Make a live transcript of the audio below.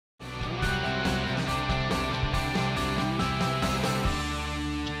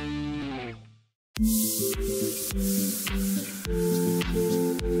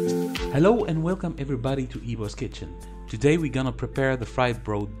Hello and welcome everybody to Ibo's Kitchen. Today we're gonna prepare the fried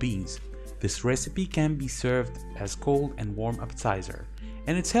broad beans. This recipe can be served as cold and warm appetizer,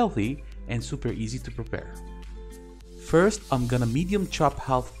 and it's healthy and super easy to prepare. First, I'm gonna medium chop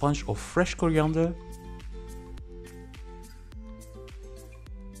half bunch of fresh coriander,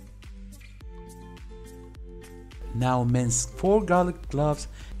 now mince 4 garlic cloves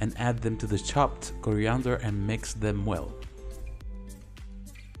and add them to the chopped coriander and mix them well.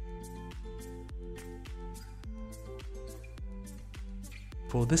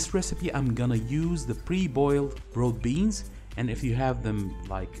 For this recipe, I'm gonna use the pre-boiled broad beans, and if you have them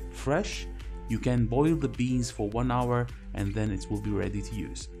like fresh, you can boil the beans for 1 hour and then it will be ready to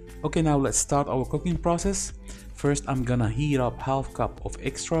use. Okay, now let's start our cooking process. First, I'm gonna heat up half cup of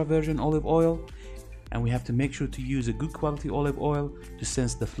extra virgin olive oil, and we have to make sure to use a good quality olive oil to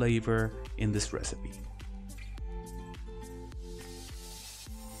sense the flavor in this recipe.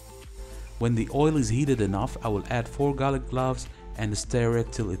 When the oil is heated enough, I will add 4 garlic cloves and stir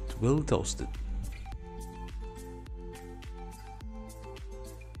it till it will toast it.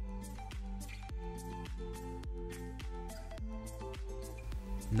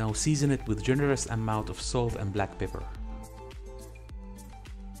 Now season it with generous amount of salt and black pepper.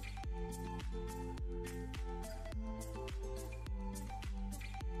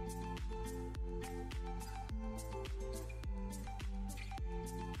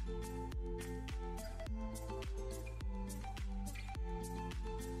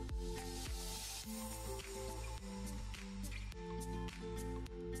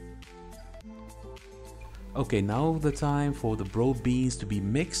 Okay, now the time for the broad beans to be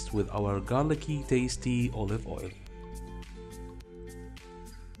mixed with our garlicky tasty olive oil.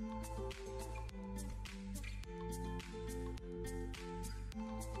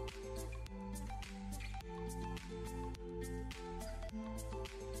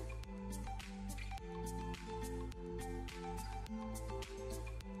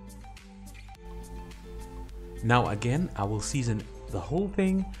 Now again, I will season the whole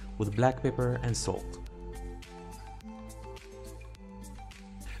thing with black pepper and salt.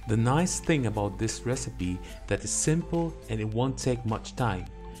 The nice thing about this recipe that it's simple and it won't take much time,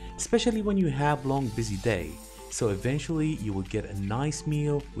 especially when you have long busy day. So eventually you will get a nice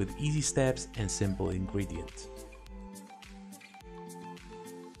meal with easy steps and simple ingredients.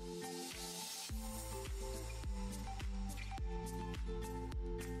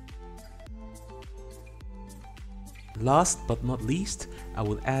 Last but not least, I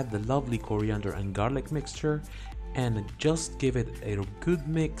will add the lovely coriander and garlic mixture and just give it a good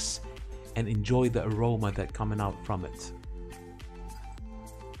mix and enjoy the aroma that coming out from it.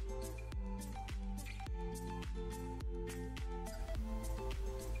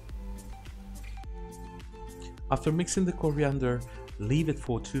 After mixing the coriander, leave it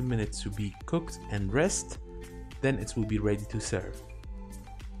for 2 minutes to be cooked and rest, then it will be ready to serve.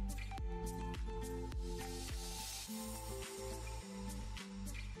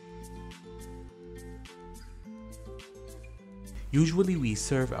 Usually we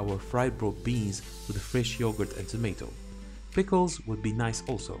serve our fried broad beans with fresh yogurt and tomato. Pickles would be nice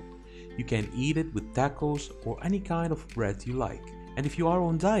also. You can eat it with tacos or any kind of bread you like. And if you are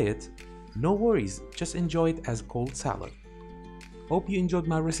on diet, no worries, just enjoy it as a cold salad. Hope you enjoyed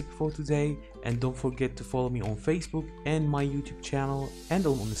my recipe for today, and don't forget to follow me on Facebook and my YouTube channel and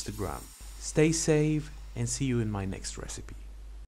on Instagram. Stay safe and see you in my next recipe.